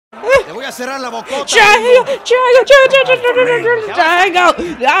Te voy a cerrar la bocota. Triangle!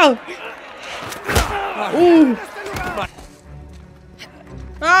 No! Ooh.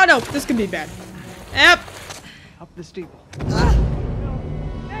 Oh no, this could be bad. Yep. Up the steeple.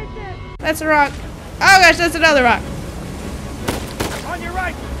 That's a rock. Oh gosh, that's another rock. On your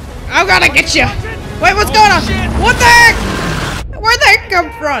right. I'm gonna get you. Wait, what's going on? Shit. What the heck? Where'd that come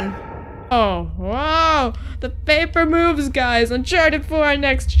from? Oh, wow. The paper moves, guys. Uncharted 4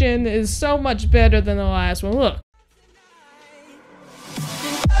 Next Gen is so much better than the last one. Look.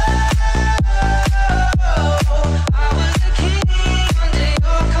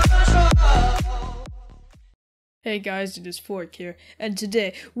 Hey guys, it is Fork here, and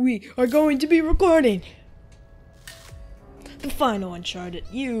today we are going to be recording the final Uncharted.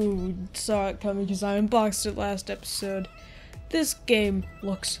 You saw it coming because I unboxed it last episode. This game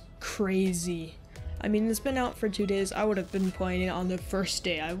looks crazy. I mean, it's been out for 2 days. I would have been playing it on the first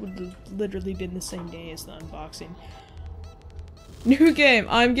day. I would have literally been the same day as the unboxing. New game.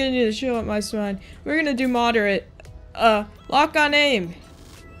 I'm getting to show up my spine. We're gonna do moderate. Lock on aim.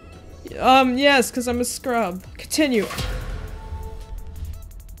 Yes, because I'm a scrub. Continue.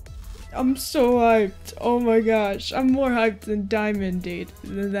 I'm so hyped. Oh my gosh. I'm more hyped than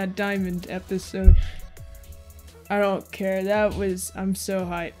that Diamond episode. I don't care. I'm so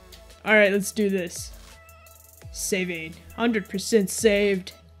hyped. Alright, let's do this. Saving. 100%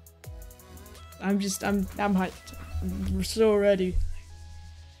 saved. I'm hyped. We're so ready.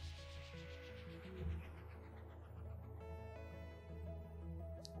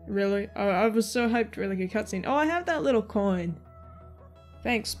 Really? Oh, I was so hyped for like a cutscene. Oh, I have that little coin.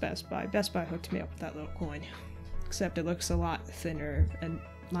 Thanks, Best Buy. Best Buy hooked me up with that little coin. Except it looks a lot thinner and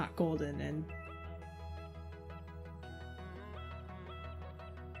not golden and...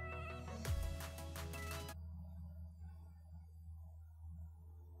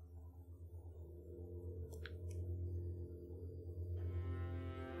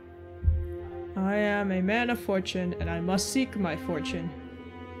 I am a man of fortune, and I must seek my fortune.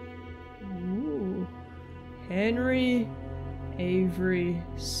 Ooh. Henry Avery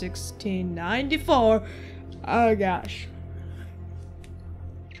 1694. Oh gosh.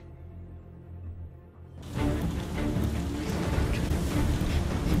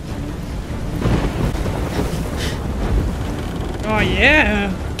 Oh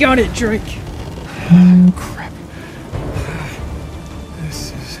yeah! Got it, Drake! Crap.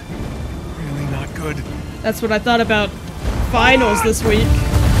 This is really not good. That's what I thought about finals this week.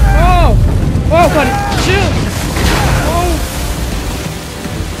 Oh! Whoa, buddy! Chill! Oh!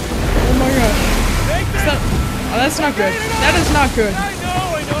 Oh my god. Oh, that's not good. That is not good.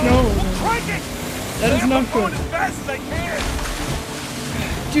 No. That is not good.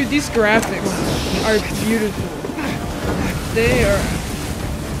 Dude, these graphics are beautiful. They are...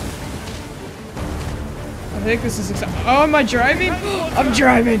 I think this is exciting. Oh, am I driving? I'm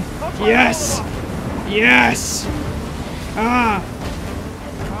driving! Yes! Yes! Ah!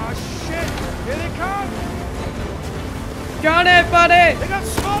 Oh shit! Here they come! Got it, buddy! They got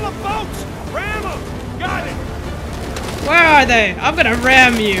smaller boats! Ram them! Got it! Where are they? I'm gonna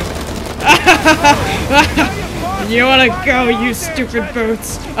ram you! You wanna go, you stupid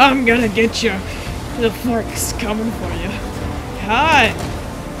boats? I'm gonna get you. The fork's coming for you. Hi!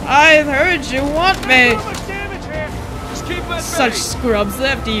 I heard you want me! Such scrubs, they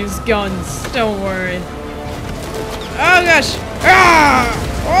have to use guns. Don't worry. Oh gosh! Ah!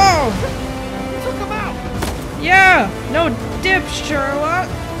 Oh! Took them out! Yeah! No dip, Sherlock!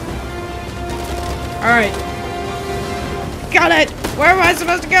 Alright. Got it! Where am I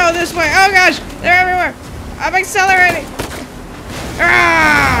supposed to go? This way! Oh gosh! They're everywhere! I'm accelerating!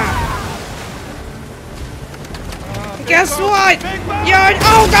 Ah! Guess what? You're...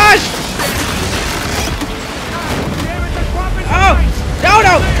 Oh gosh! Oh!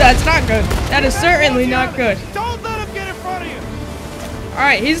 No! That's not good. That is certainly not good. Don't let him get in front of you!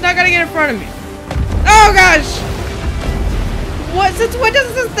 Alright, he's not gonna get in front of me. Oh gosh! What? Since when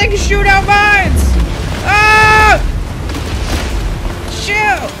does this thing shoot out mines? Ah!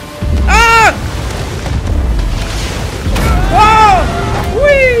 Shoot! Ah! Whoa!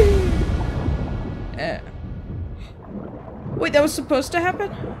 Whee! Wait, that was supposed to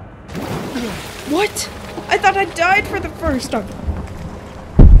happen? What? I thought I died for the first time.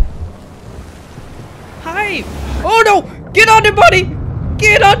 Hi! Oh no! Get under, buddy!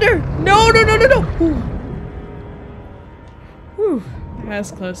 Get under! No! Whew.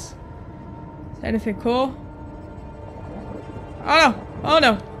 That's close. Is anything cool? Oh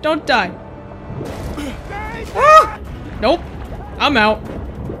no! Don't die. Ah! Nope. I'm out.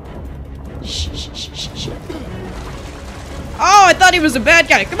 Shh. Oh, I thought he was a bad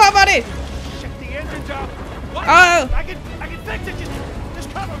guy. Come on, buddy. Shit, the engine's out. What? Oh. I can fix it. Just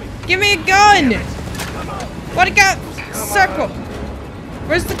cover me. Give me a gun. Come on. What a gun. Circle.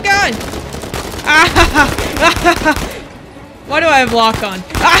 Where's the gun? Ah. Why do I have lock on?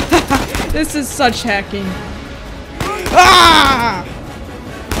 This is such hacking. Ah!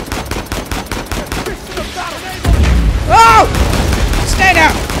 Oh! Stay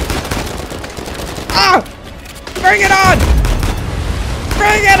down! Oh! Bring it on!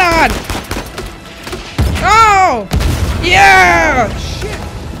 Bring it on! Oh! Yeah! Shit.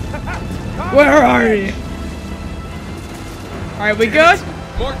 Where are you? Alright, we good?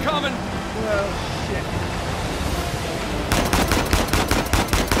 More coming. Well, shit.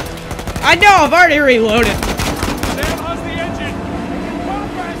 I know, I've already reloaded. Sam, how's the engine? Making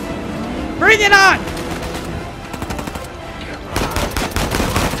progress. Bring it on!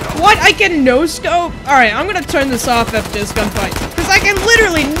 What? I can no-scope? Alright, I'm gonna turn this off after this gunfight. Because I can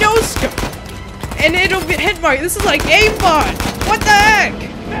literally no-scope! And it'll be hit mark. This is like aimbot! What the heck?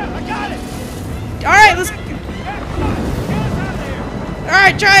 Yeah, I got it. Alright, let's... Yeah, come on. Get us out of here.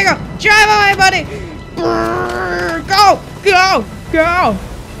 Alright, triangle! Drive away, buddy! Brrr, go! Go! Go!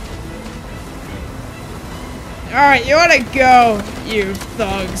 Alright, you wanna go, you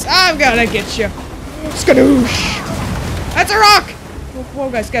thugs. I'm gonna get you. Skadoosh! That's a rock!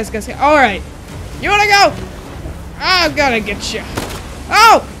 Whoa, guys. Alright. You wanna go? I'm gonna get you.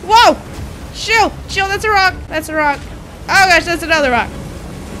 Oh! Whoa! Chill! That's a rock! Oh gosh, that's another rock.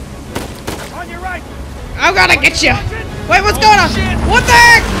 On your right. I'm gonna get you! Wait, what's going on? Shit. What the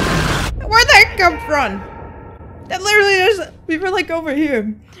heck? Where'd that come from? That literally just... We were like over here.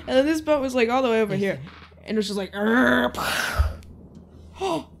 And then this boat was like all the way over here. And it was just like... Oh!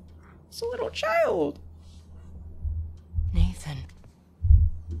 It's a little child. Nathan.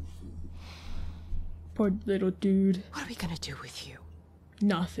 Poor little dude. What are we gonna do with you?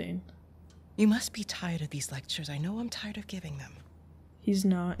 Nothing. You must be tired of these lectures. I know I'm tired of giving them. He's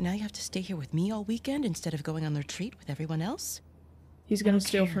not. Now you have to stay here with me all weekend instead of going on the retreat with everyone else? He's gonna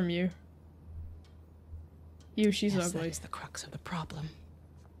steal from you. She's Yes, ugly. that is the crux of the problem.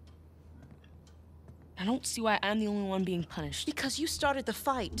 I don't see why I'm the only one being punished. Because you started the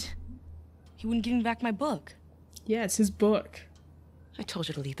fight. He wouldn't give me back my book. Yeah, it's his book. I told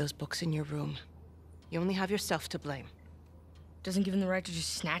you to leave those books in your room. You only have yourself to blame. Doesn't give him the right to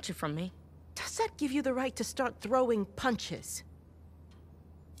just snatch it from me. Does that give you the right to start throwing punches?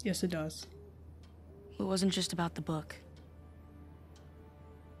 Yes, it does. It wasn't just about the book.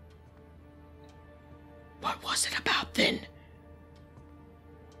 What was it about then?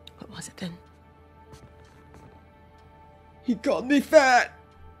 What was it then? He called me fat.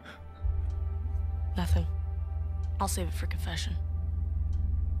 Nothing. I'll save it for confession.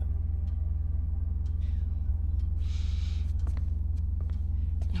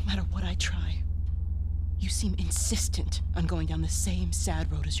 No matter what I try, you seem insistent on going down the same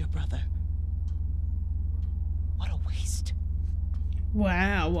sad road as your brother. What a waste.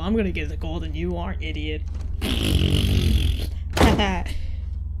 Wow, well, I'm gonna get the gold and you aren't, idiot.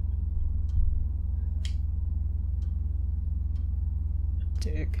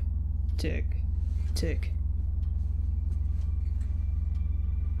 Tick, tick, tick.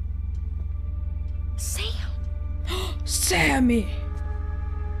 Sam! Sammy!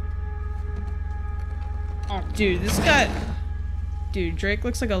 Oh, dude, this guy... Dude, Drake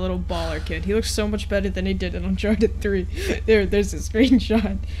looks like a little baller kid. He looks so much better than he did in Uncharted 3. There's a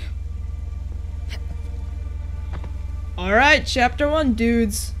screenshot. Alright, chapter 1,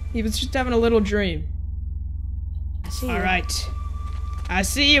 dudes. He was just having a little dream. I see you. Alright. I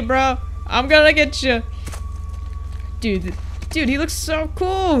see you, bro. I'm gonna get you. Dude, he looks so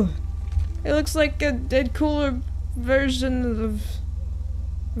cool. It looks like a cooler version of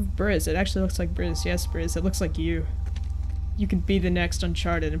Briz. It actually looks like Briz. Yes, Briz. It looks like you. You could be the next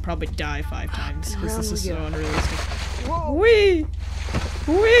Uncharted and probably die 5 times because this is so unrealistic. Whoa. Whee!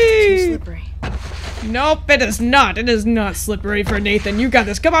 Too Whee! slippery. Nope, it is not. It is not slippery for Nathan. You got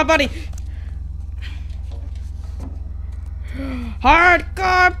this. Come on, buddy.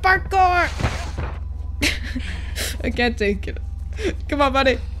 Hardcore parkour! I can't take it. Come on,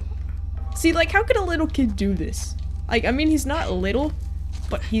 buddy. See, like, how could a little kid do this? Like, I mean, he's not little,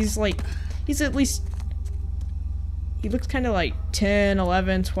 but he's like, he's at least, he looks kind of like 10,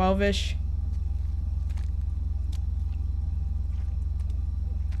 11, 12-ish.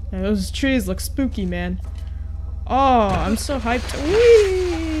 Now, those trees look spooky, man. Oh, I'm so hyped.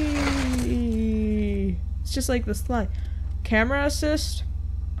 Whee! It's just like the slide. Camera assist?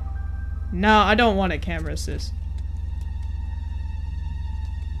 No, I don't want a camera assist.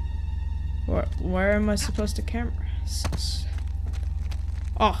 Where am I supposed to camera assist?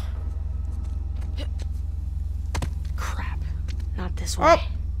 Oh. Crap. Not this way. Oh.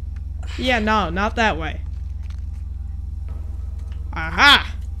 Yeah, no, not that way.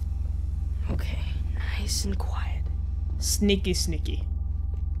 Aha! Okay, nice and quiet. Sneaky, sneaky.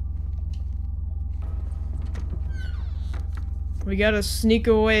 We gotta sneak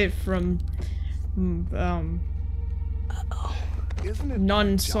away from, Isn't it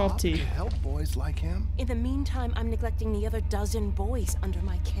non-salty. our job to help boys like him? In the meantime, I'm neglecting the other dozen boys under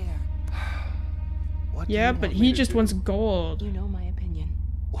my care. What do Yeah, you but want he me to just do? wants gold. You know my opinion.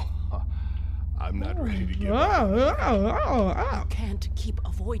 I'm not ready to give Oh, up. oh, oh, You can't keep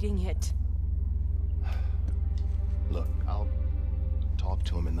avoiding it. Look, I'll talk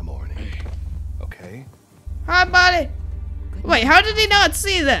to him in the morning. Okay? Hi, buddy. Wait, how did he not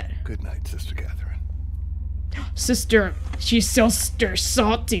see that? Good night, Sister Catherine. Sister, she's Sister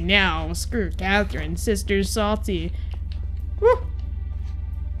Salty now. Screw Catherine, Sister Salty. Woo.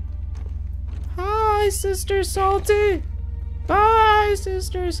 Hi, Sister Salty. Bye,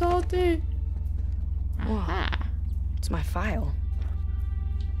 Sister Salty. Aha. It's my file.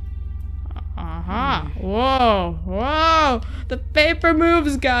 Aha. Whoa, whoa. The paper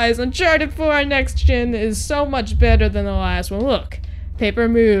moves, guys. Uncharted 4 our next gen is so much better than the last one. Look. Paper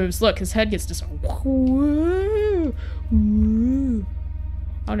moves. Look, his head gets just. Woo, woo.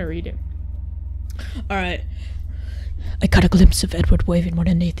 I want to read it. Alright. I caught a glimpse of Edward waving one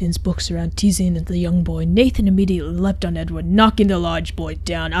of Nathan's books around, teasing the young boy. Nathan immediately leapt on Edward, knocking the large boy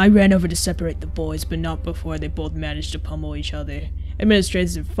down. I ran over to separate the boys, but not before they both managed to pummel each other.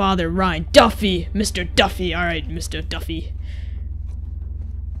 Administrative Father Ryan Duffy! Mr. Duffy! Alright, Mr. Duffy.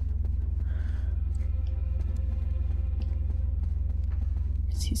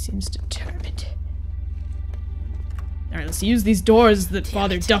 He seems determined. Alright, let's use these doors that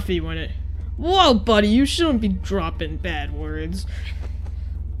Father Duffy wanted. Whoa, buddy, you shouldn't be dropping bad words.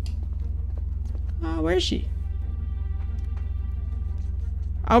 Where is she?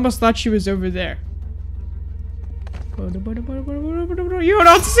 I almost thought she was over there. You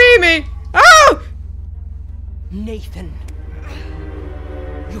don't see me! Oh! Nathan,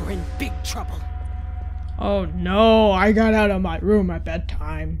 you're in big trouble. Oh no, I got out of my room at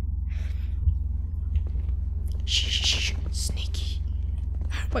bedtime. Shh, sneaky.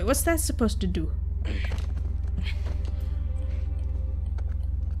 Wait, what's that supposed to do?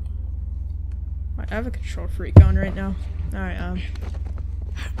 I have a control freak on right now. Alright,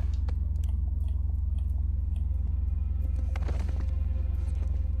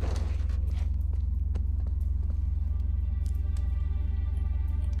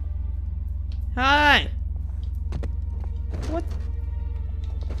 Hi! What?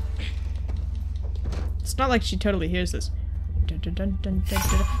 It's not like she totally hears this. Dun, dun, dun, dun, dun,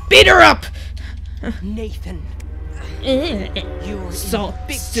 dun. Beat her up! Nathan, you're Salt, in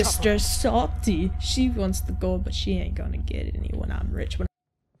big Sister trouble. Salty. She wants the gold, but she ain't gonna get it any when I'm rich. When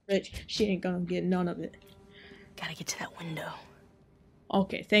I'm rich, she ain't gonna get none of it. Gotta get to that window.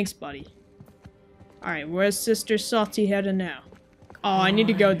 Okay, thanks, buddy. Alright, where's Sister Salty headed now? Oh, I need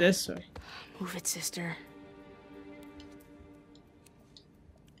to go this way. Move it, sister.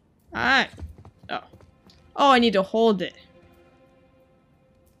 Alright. Oh. Oh, I need to hold it.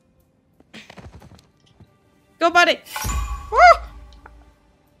 Go, buddy! Woo!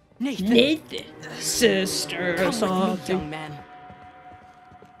 Nathan, Nathan. Sister come with me, Salty. young man.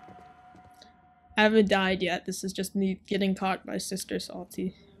 I haven't died yet. This is just me getting caught by Sister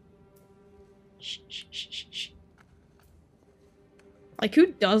Salty. Shh, shh, shh, shh, shh. Like, who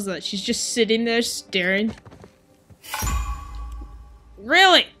does that? She's just sitting there staring.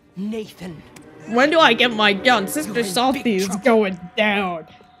 Really? Nathan, When do I get my gun? Sister You're in Salty big is trouble. going down.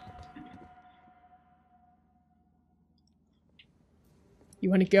 You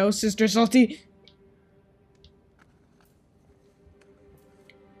wanna go, Sister Salty?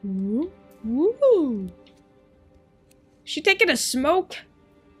 Woo. Woo. She taking a smoke?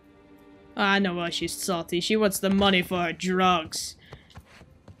 I know why she's salty. She wants the money for her drugs.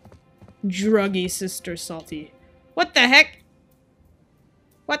 Druggy Sister Salty. What the heck?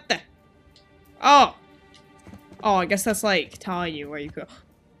 What the? Oh. Oh, I guess that's like telling you where you go.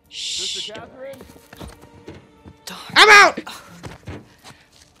 Shh. Sister Catherine? I'm out!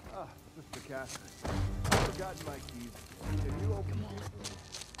 Sister Catherine. I've forgotten my keys. Can you open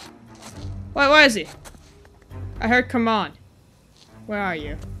Wait, where is he? I heard come on. Where are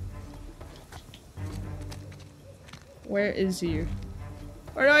you? Where is he?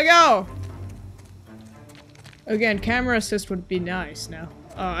 Where do I go? Again, camera assist would be nice now.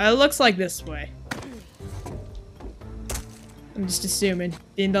 Oh, it looks like this way. I'm just assuming.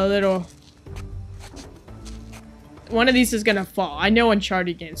 In the little One of these is gonna fall. I know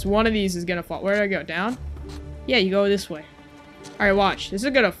Uncharted games. One of these is gonna fall. Where do I go? Down? Yeah, you go this way. Alright, watch. This is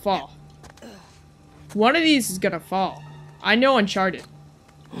gonna fall. One of these is gonna fall. I know Uncharted.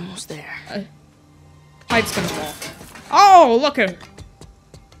 Almost there. Pipe's gonna fall. Oh, look at her.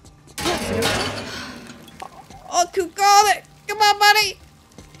 Oh, who got it? Come on, buddy.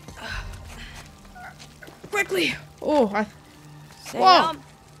 Quickly. Oh, whoa.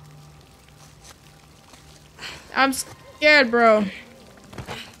 I'm scared, bro.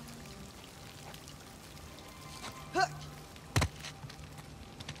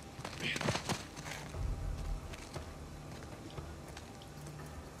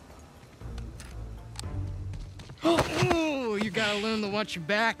 Oh, you gotta learn to watch your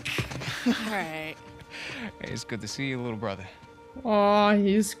back. Alright. Hey, it's good to see you, little brother. Oh,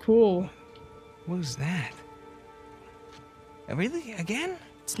 he's cool. What is that? Really? Again?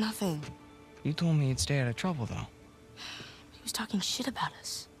 It's nothing. You told me you'd stay out of trouble, though. He was talking shit about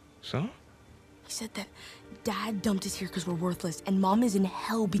us. So? He said that Dad dumped us here because we're worthless, and Mom is in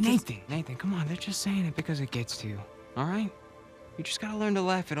hell because... Nathan, come on. They're just saying it because it gets to you. All right? You just gotta learn to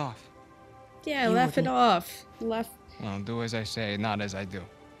laugh it off. Yeah, You laugh it wouldn't. off. Laugh. Well, do as I say, not as I do.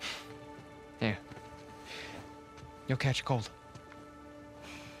 Here. You'll catch a cold.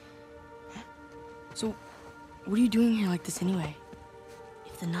 So, what are you doing here like this anyway?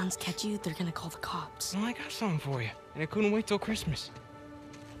 If the nuns catch you, they're gonna call the cops. Well, I got something for you. And I couldn't wait till Christmas.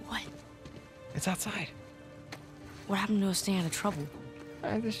 What? It's outside. What happened to us staying out of trouble?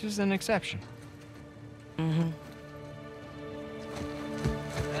 This is an exception. Mm-hmm.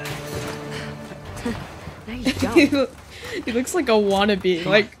 Nice jump. He looks like a wannabe.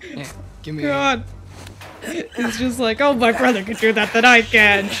 Like, Yeah, give me God. It's just like, oh, my brother could do that, then I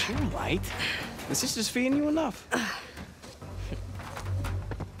can. You're right. The sister's feeding you enough.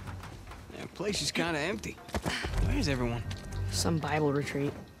 That place is kind of empty. Where's everyone? Some Bible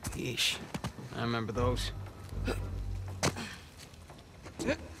retreat. Yeesh. I remember those.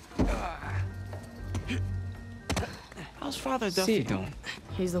 How's Father Duffy doing?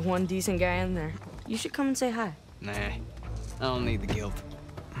 He's the one decent guy in there. You should come and say hi. Nah, I don't need the guilt.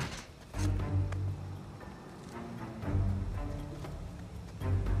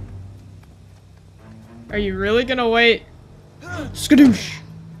 Are you really gonna wait? Skadoosh!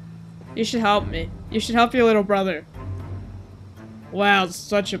 You should help me. You should help your little brother. Wow,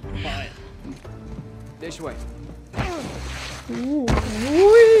 such a fight. This way. Ooh.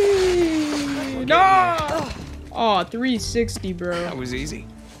 Whee! No! Oh, 360, bro. That was easy.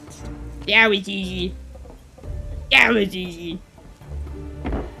 That was easy. That was easy.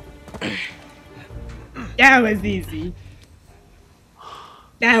 That was easy.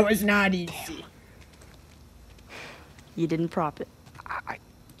 That was not easy. You didn't prop it.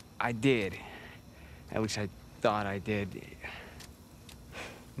 I did. At least I thought I did.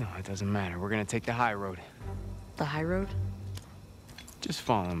 No, it doesn't matter. We're gonna take the high road. The high road? Just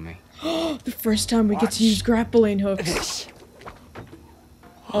follow me. The first time we get to use grappling hooks.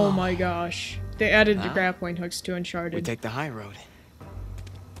 Oh my gosh. They added the grappling hooks to We Uncharted. take the high road.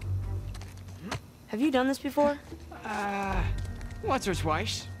 Have you done this before? Once or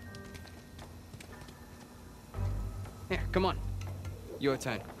twice. Here, come on. Your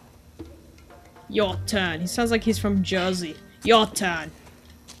turn. Your turn. He sounds like he's from Jersey. Your turn.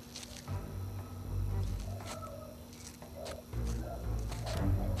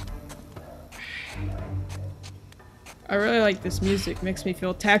 I really like this music. Makes me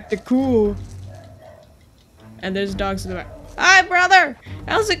feel tactical. And there's dogs in the back. Hi, brother.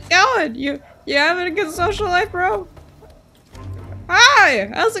 How's it going? You having a good social life, bro? Hi.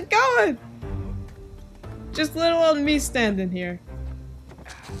 How's it going? Just little old me standing here.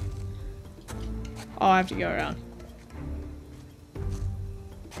 Oh, I have to go around.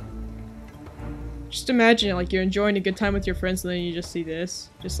 Just imagine, like, you're enjoying a good time with your friends and then you just see this.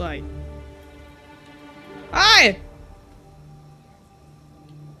 Just like... Hi!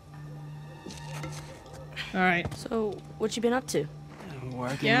 Alright. So, what you been up to?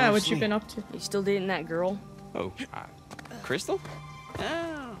 Working Yeah, what mostly. you been up to? You still dating that girl? Oh, Crystal?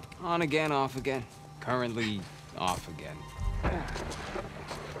 On again, off again. Currently off again.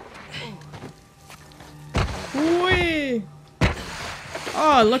 Whee!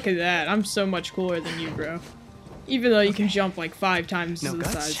 Oh, look at that. I'm so much cooler than you, bro. Even though you can jump like 5 times No the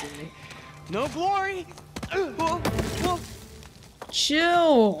guts? size of me. No glory! Whoa.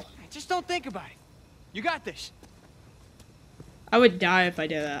 Chill! Just don't think about it. You got this. I would die if I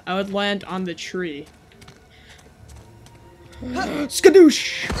did that. I would land on the tree.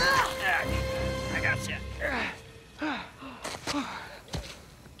 Skadoosh! I got you.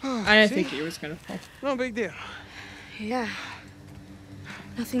 I didn't think it was gonna fall. No big deal. Yeah.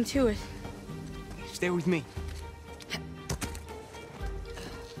 Nothing to it. Stay with me.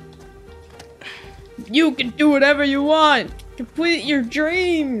 You can do whatever you want. Complete your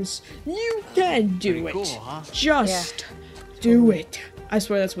dreams. You can do it. Pretty cool, huh? Just do it. I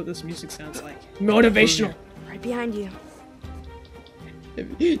swear that's what this music sounds like. Motivational. Right behind you.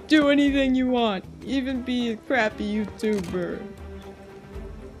 Do anything you want. Even be a crappy YouTuber.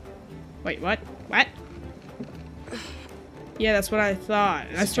 Wait, what? What? Yeah, that's what I thought.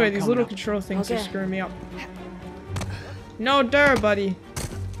 I swear these little control things are screwing me up. No dirt, buddy.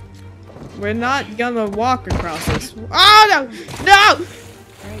 We're not gonna walk across this. Oh no! No!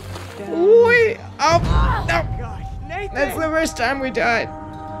 Wait! Oh no! That's the first time we died.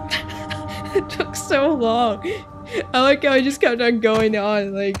 It took so long. I like how I just kept on going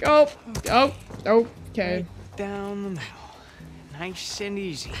on, like, okay. Down the middle. Nice and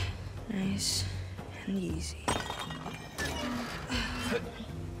easy. Nice and easy.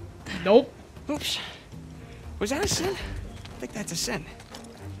 Nope. Oops. Was that a sin? I think that's a sin.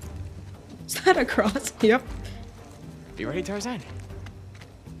 Is that a cross? Yep. You ready, Tarzan?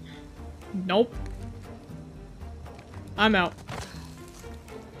 Nope. I'm out.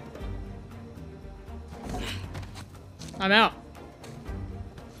 I'm out.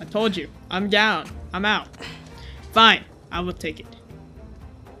 I told you. I'm down. I'm out. Fine. I will take it.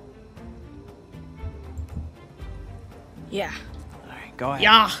 Yeah. Alright, go ahead.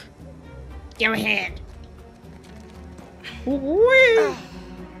 Yeah. Give me a hand. Whee!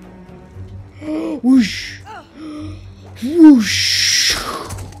 Whoosh. Whoosh.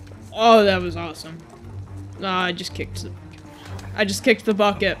 Oh, that was awesome. I just kicked the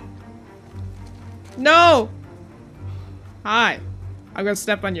bucket. No! Hi. I'm gonna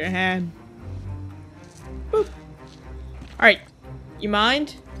step on your hand. Boop. Alright. You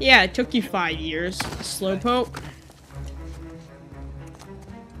mind? Yeah, it took you 5 years. Slowpoke.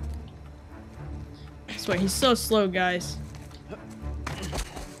 I swear, he's so slow, guys.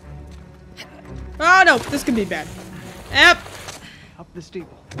 Oh no, this could be bad. Yep. Up the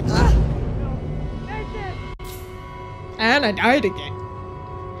steeple. And I died again.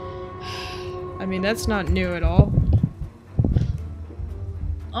 I mean, that's not new at all.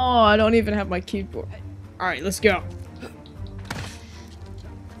 Oh, I don't even have my keyboard. Alright, let's go.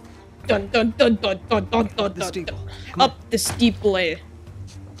 Dun dun dun dun dun dun dun dun dun. Up the steeple.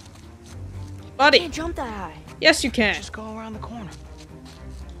 Buddy. Can't jump that high. Yes, you can. Just go around the corner.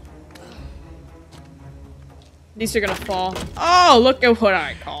 These are gonna fall. Oh, look at what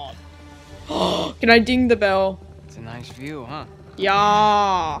I caught. Can I ding the bell? It's a nice view, huh?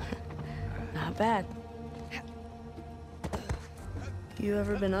 Yeah. Not bad. You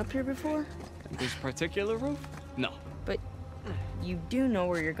ever been up here before? This particular roof? No. But you do know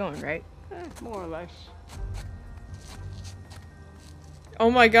where you're going, right? More or less. Oh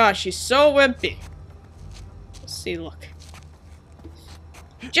my gosh, she's so wimpy. Let's see, look.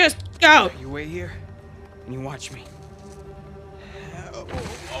 Just go! You wait here, and you watch me.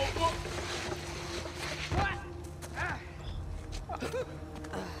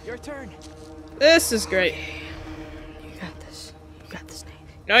 Your turn. This is great. You got this. You got this, Nate.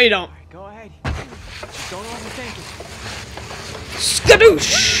 No, you don't. Go ahead. Just don't overthink it.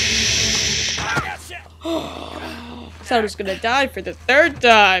 Skadoosh! Thought I was gonna die for the 3rd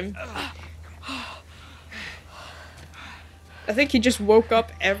time. I think he just woke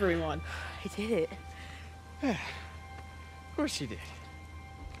up everyone. I did it. Of course you did.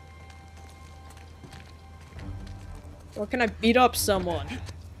 Or can I beat up someone?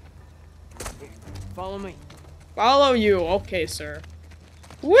 Follow me. Follow you. Okay, sir.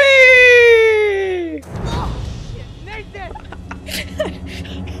 Whee!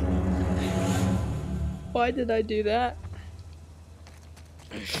 Why did I do that?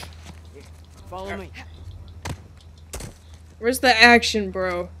 Follow me. Where's the action,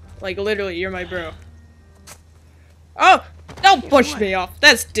 bro? Like, literally, you're my bro. Oh! Don't push me off.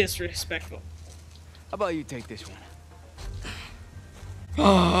 That's disrespectful. How about you take this one?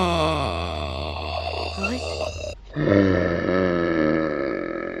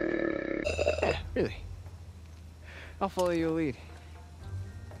 Yeah, really. I'll follow your lead.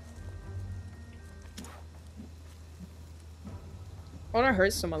 I wanna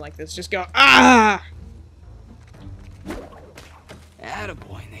hurt someone like this. Just go, ah!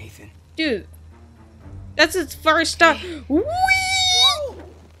 Attaboy, Nathan. Dude. That's its first time. Whee!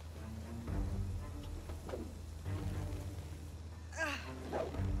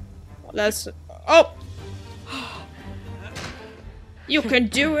 That's. Oh! You can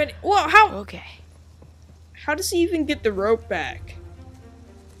do it. Well, how? Okay. How does he even get the rope back?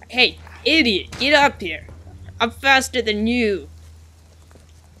 Hey, idiot, get up here. I'm faster than you.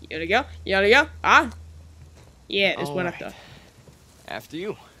 You gotta go? You gotta go? Ah? Yeah, this went up though. After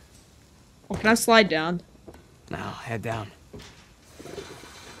you. Oh, can I slide down? Now, head down.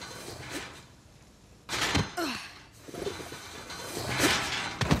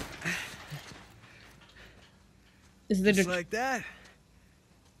 Is there Just like that,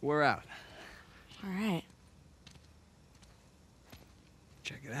 we're out. All right.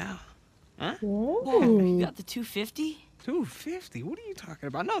 Check it out. Huh? Whoa. You got the 250? 250? What are you talking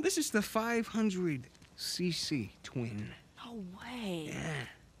about? No, this is the 500cc twin. No way. Yeah.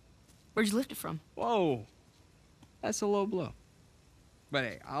 Where'd you lift it from? Whoa. That's a low blow. But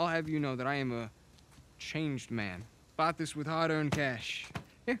hey, I'll have you know that I am a changed man. Bought this with hard-earned cash.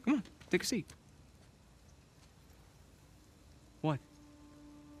 Here, come on, take a seat. What?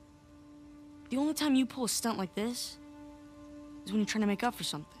 The only time you pull a stunt like this is when you're trying to make up for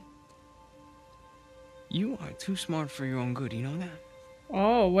something. You are too smart for your own good, you know that?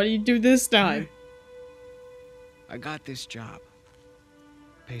 Oh, what do you do this time? I got this job.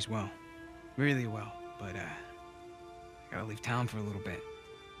 Pays well. Really well. But, I gotta leave town for a little bit.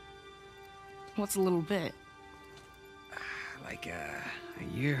 What's a little bit? Like, a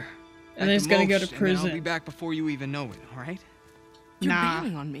year. And then he's gonna go to And then prison. I'll be back before you even know it, alright? You're Nah.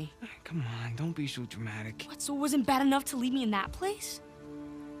 bailing on me. Come on, don't be so dramatic. What, so it wasn't bad enough to leave me in that place?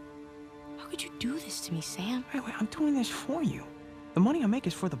 How could you do this to me, Sam? Wait, I'm doing this for you. The money I make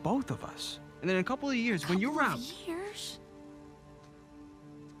is for the both of us. And then in a couple of years, when you're out... Years?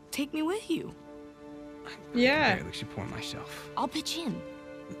 Take me with you. I Yeah. barely support myself. I'll pitch in.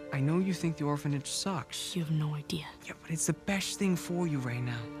 I know you think the orphanage sucks. You have no idea. Yeah, but it's the best thing for you right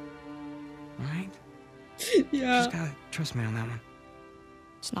now. Alright? Yeah. Just gotta trust me on that one.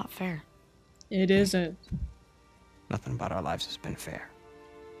 It's not fair. It isn't. Nothing about our lives has been fair.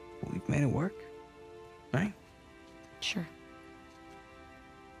 But we've made it work. Right? Sure.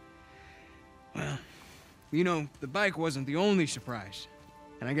 Well, you know, the bike wasn't the only surprise.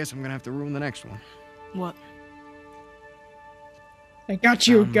 And I guess I'm gonna have to ruin the next one. What? I got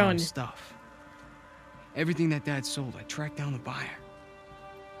you a Found gun. Mom's stuff. Everything that Dad sold, I tracked down the buyer.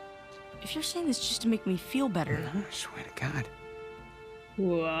 If you're saying this just to make me feel better, I swear to God.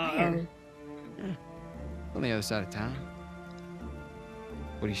 Wow. On the other side of town.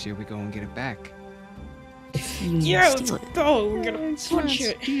 What do you say we go and get it back? you need Yeah, to let's steal it. go. We're gonna It's punch not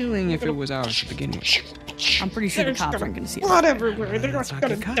it. stealing if it was ours to begin with. I'm pretty sure the cops aren't gonna see it. Blood everywhere. They're Let's not not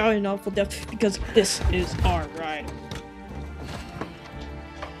gonna get caught. die an awful death because this is our ride.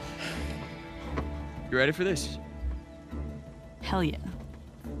 You ready for this? Hell yeah.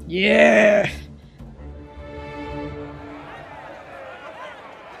 Yeah.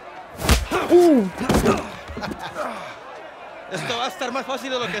 Esto va a estar más fácil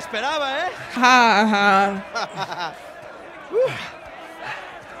de lo que esperaba, ¿eh? Ha ha.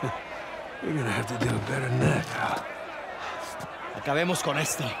 You're gonna have to do better than that, pal. Acabemos con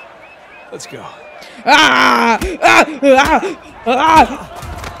esto. Let's go. Ah! Ah! Ah! Ah!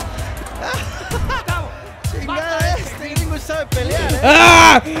 Chingada, este gringo sabe pelear, ¿eh?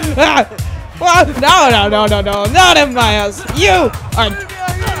 Ah! Ah! Ah! No, no, no, no, no, not in my house. You are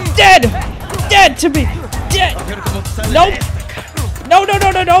dead! Dead to me! Dead! A ver cómo te sale Nope! esta. No, no,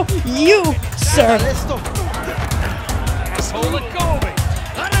 no, no, no! You, sir! Dale esto. Hold it going.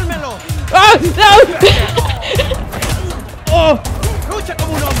 ¡Gánenmelo! Ah! No! Oh! ¡Lucha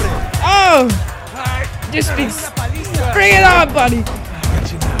como un hombre! Oh! This means... Bring it on, buddy!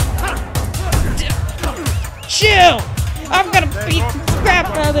 Chill! I'm gonna beat the crap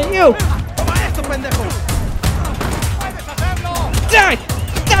out of you! ¡Toma esto, pendejo! Die!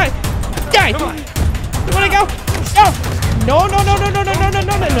 Die! Die! You wanna go? No! No, no, no, no, no, no, no, no,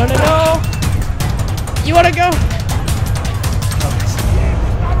 no, no, no, no! You wanna go?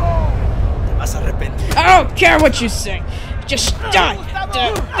 Te vas a arrepentir. I don't care what you say! Just die!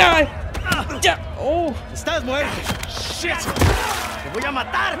 Die! Die! Die! Oh! ¡Estás muerto! ¡Shit! ¡Te voy a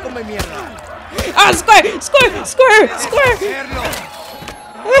matar, come mierda! Ah! Square! Square! Square! Square! ¡Hacerlo!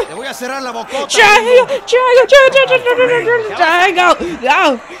 ¡Te voy a cerrar la bocota! Triangle! Triangle! Triangle! Triangle!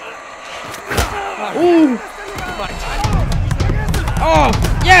 No! Ooh! Oh!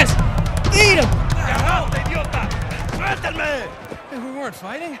 Yes! Eat him! ¡Suéltame! Hey, we weren't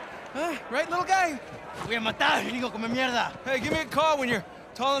fighting. Huh? Right, little guy? ¡Te voy a matar, gringo come mierda! Hey, give me a call when you're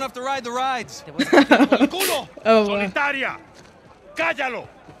tall enough to ride the rides. ¡Te voy a partir por el culo! Oh, Solitaria. Cállalo.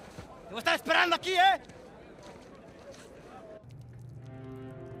 ¡Te voy a estar esperando aquí, eh!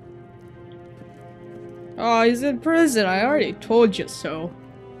 oh, he's in prison. I already told you so.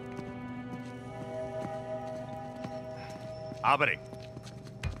 Abre.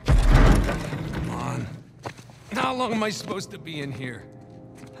 Come on. How long am I supposed to be in here?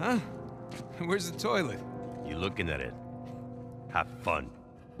 Huh? Where's the toilet? You looking at it? Have fun.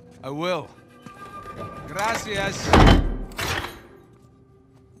 I will. Gracias.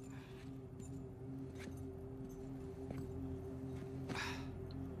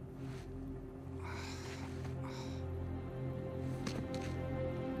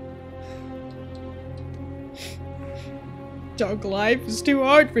 Dog life is too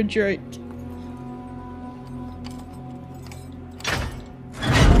hard for Drake.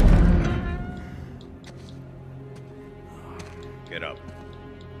 Get up.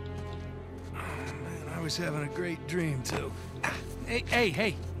 Man, I was having a great dream, too.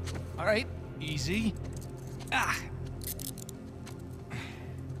 Hey. All right, easy. Ah.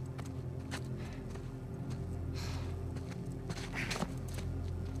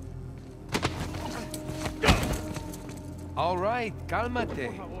 All right,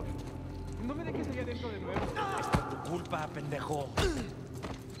 cálmate. Culpa, pendejo.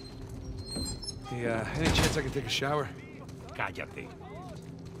 Yeah, any chance I can take a shower? Cállate.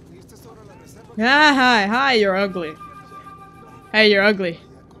 Ah, hi, you're ugly. Hey, you're ugly.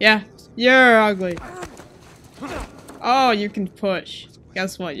 Yeah, you're ugly. Oh, you can push.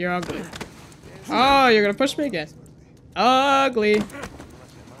 Guess what? You're ugly. Oh, you're gonna push me again. Ugly.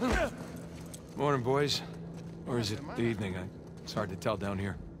 Morning, boys. Or is it the evening? It's hard to tell down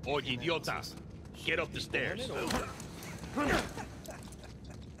here. Oye, idiota. Get up the stairs.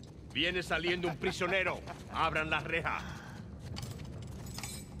 Viene saliendo un prisionero. Abran la reja.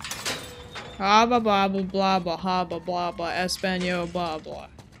 Ha blah blah blah blah blah ha blah blah blah Espanol blah blah.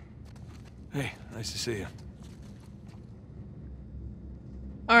 Hey, nice to see you.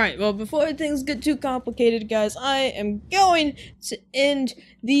 Alright, well, before things get too complicated, guys, I am going to end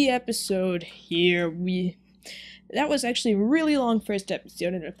the episode here. That was actually a really long first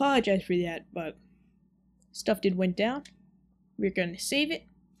episode, and I apologize for that, but stuff went down. We're going to save it.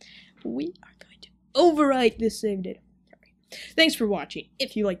 We are going to overwrite this save data. Thanks for watching.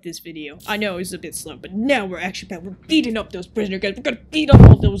 If you like this video, I know it was a bit slow, but now we're actually back. We're beating up those prisoner guys. We're gonna beat up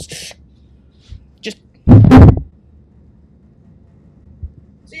all those. Just.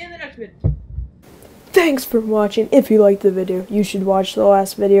 See you in the next video. Thanks for watching. If you liked the video, you should watch the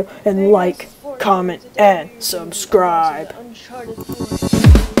last video and like, comment, and subscribe. Uncharted